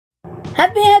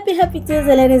Happy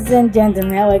Tuesday, ladies and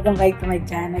gentlemen. Welcome back to my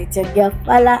channel. It's your girl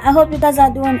Fala. I hope you guys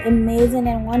are doing amazing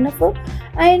and wonderful.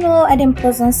 I know I didn't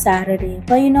post on Saturday,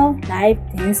 but you know, life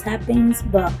things happens.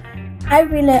 But I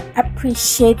really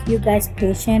appreciate you guys'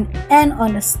 patience and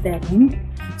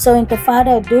understanding. So, into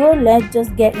further ado, let's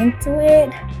just get into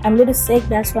it. I'm a little sick,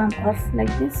 that's why I'm off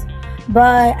like this.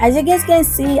 But as you guys can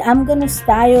see, I'm gonna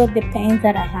style the pants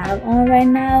that I have on right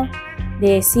now.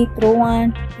 The see-through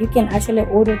one, you can actually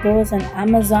order those on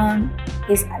Amazon.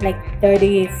 It's like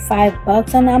 35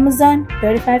 bucks on Amazon,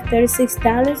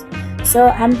 $36. So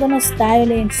I'm gonna style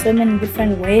it in so many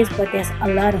different ways, but there's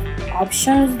a lot of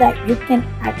options that you can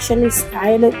actually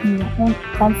style it in your own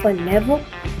comfort level.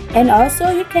 And also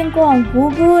you can go on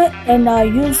Google and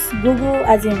use Google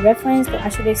as a reference to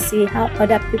actually see how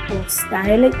other people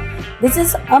style it. This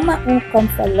is on my own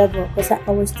comfort level, because I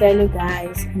always tell you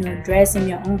guys, you know, dress in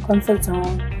your own comfort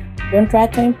zone. Don't try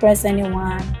to impress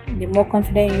anyone. The more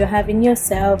confident you have in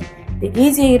yourself, the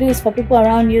easier it is for people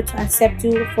around you to accept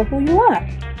you for who you are.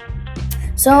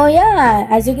 So yeah,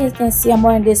 as you guys can see, I'm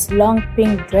wearing this long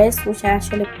pink dress, which I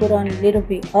actually put on a little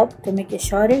bit up to make it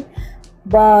shorter.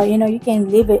 But you know, you can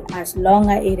leave it as long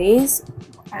as it is.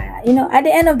 You know, at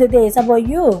the end of the day, it's about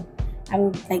you.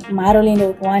 I'm like modeling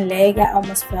with one leg. I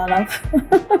almost fell off.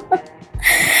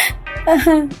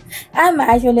 I'm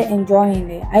actually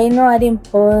enjoying it. I know I didn't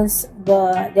post,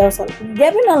 but there's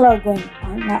been a lot going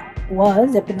on.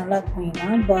 There's been a lot going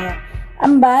on, but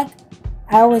I'm back.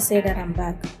 I always say that I'm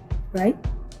back, right?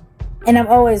 And I'm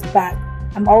always back.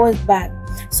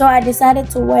 So I decided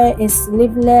to wear a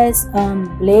sleeveless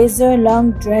blazer,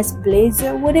 long dress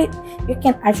blazer with it. You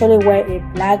can actually wear a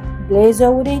black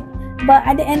blazer with it, but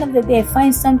at the end of the day,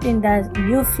 find something that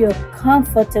you feel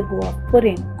comfortable of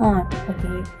putting on.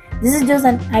 Okay, this is just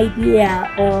an idea,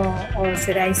 or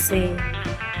should I say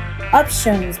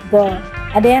options, but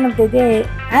at the end of the day,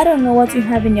 I don't know what you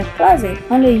have in your closet,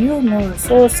 only you know.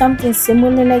 So something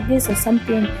similar like this, or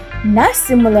something not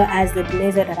similar as the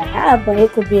blazer that I have, but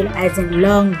it could be as a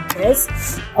long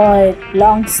dress or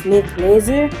long sleeve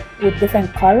blazer with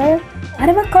different color.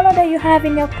 Whatever color that you have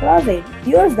in your closet,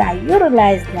 use that,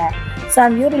 utilize that. So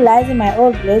I'm utilizing my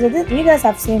old blazer. You guys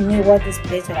have seen me wear this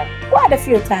blazer quite a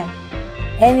few times,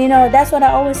 and you know, that's what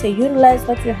I always say, utilize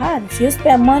what you have. If you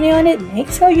spend money on it,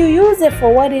 make sure you use it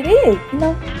for what it is. You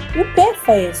know, you pay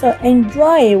for it, so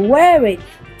enjoy it, wear it,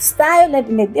 style it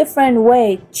in a different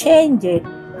way, change it,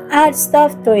 add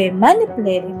stuff to it,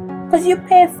 manipulate it, because you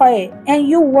pay for it and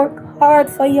you work hard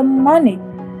for your money.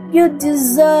 You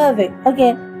deserve it.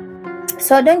 Okay,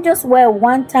 so don't just wear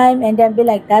one time and then be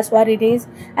like, that's what it is.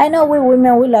 I know we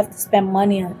women, we love to spend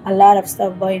money on a lot of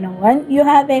stuff, but you know, when you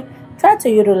have it, try to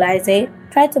utilize it,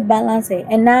 try to balance it.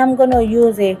 And now I'm gonna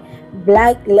use a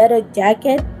black leather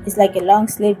jacket. It's like a long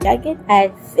sleeve jacket.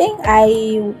 I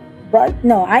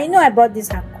know I bought this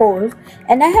at Kohl's,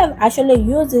 and I have actually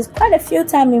used this quite a few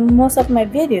times in most of my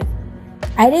videos.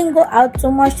 I didn't go out too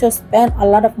much to spend a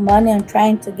lot of money on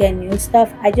trying to get new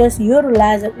stuff. I just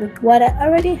utilize it with what I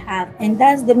already have, and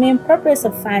that's the main purpose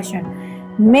of fashion.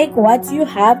 Make what you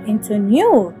have into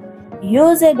new.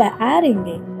 Use it by adding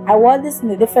it. I wore this in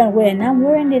a different way, and I'm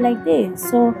wearing it like this.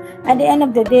 So at the end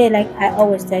of the day, like I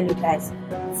always tell you guys,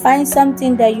 find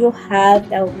something that you have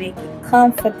that will make you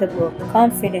comfortable,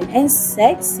 confident, and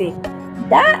sexy.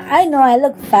 That I know I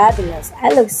look fabulous. I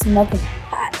look smoking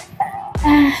hot.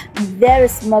 Very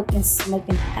smoking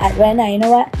hot right now. You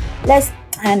know what?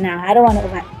 I don't want to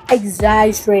over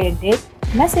exaggerate it.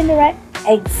 Am I saying it right?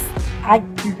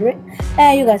 Exaggerate.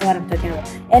 You guys know what I'm talking about.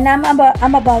 And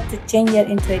I'm about to change it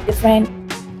into a different,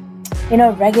 you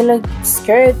know, regular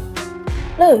skirt.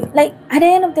 Look, like at the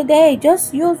end of the day,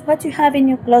 just use what you have in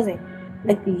your closet.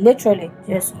 Like literally,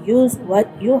 just use what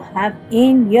you have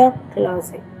in your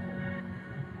closet.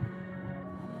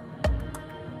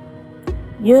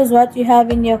 Use what you have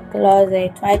in your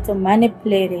closet. Try to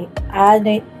manipulate it, add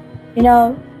it. You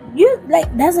know,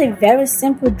 that's a very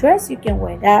simple dress. You can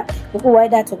wear that. You can wear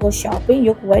that to go shopping.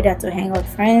 You can wear that to hang out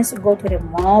with friends, go to the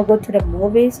mall, go to the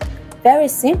movies. Very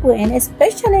simple, and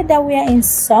especially that we are in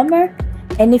summer.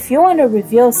 And if you want to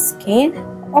reveal skin,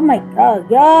 oh my god,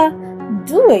 yeah,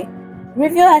 do it.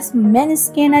 Reveal as many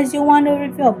skin as you want to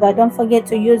reveal, but don't forget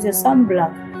to use your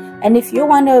sunblock. And if you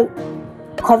want to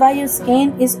cover your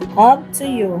skin, it's up to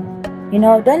you. You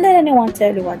know, don't let anyone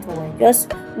tell you what to wear.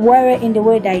 Just wear it in the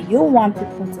way that you want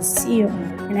people to see you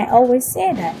in. And I always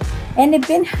say that. And it's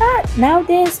been hot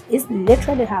nowadays. It's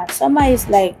literally hot. Summer is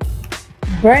like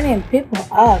burning people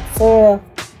up. So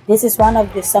this is one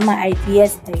of the summer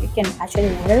ideas that you can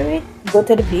actually wear it, go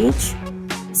to the beach,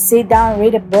 sit down,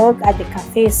 read a book at the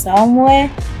cafe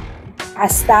somewhere, a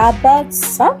Starbucks,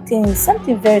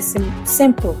 something very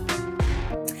simple.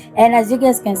 And as you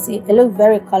guys can see, it looks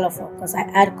very colorful because I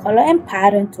add color and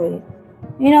pattern to it.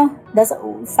 That's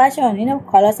fashion,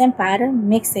 colors and pattern,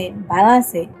 mix it,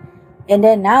 balance it. And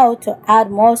then now to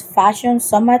add more fashion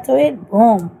summer to it,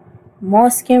 boom, more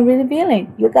skin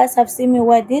revealing. You guys have seen me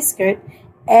wear this skirt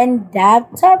and that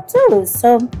top too.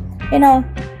 So,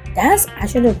 that's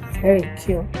actually very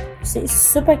cute. So it's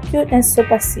super cute and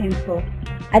super simple.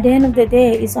 At the end of the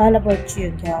day, it's all about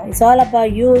you, girl. It's all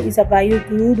about you. It's about you,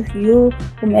 dude, you,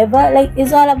 whomever. Like,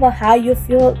 it's all about how you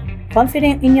feel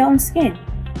confident in your own skin.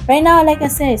 Right now, like I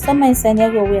said, summer in San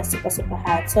Diego, we are super, super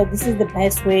hot. So this is the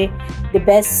best way, the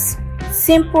best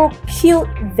simple, cute,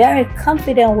 very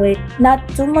confident way. Not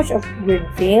too much of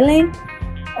revealing.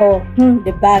 Oh,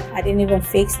 the back, I didn't even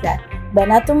fix that. But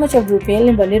not too much of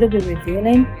revealing, but a little bit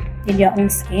revealing in your own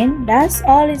skin. That's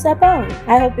all it's about.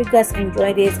 I hope you guys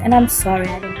enjoy this, and I'm sorry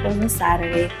I didn't post on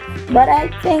Saturday, but I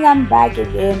think I'm back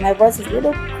again. My voice is a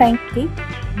little cranky,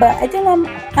 but I think I'm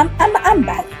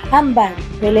back. I'm back,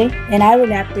 really, and I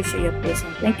really appreciate your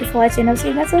patience. Thank you for watching. I'll see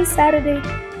you guys on Saturday.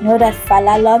 Know that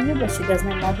Fala love you, but she does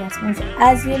not love you as much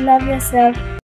as you love yourself.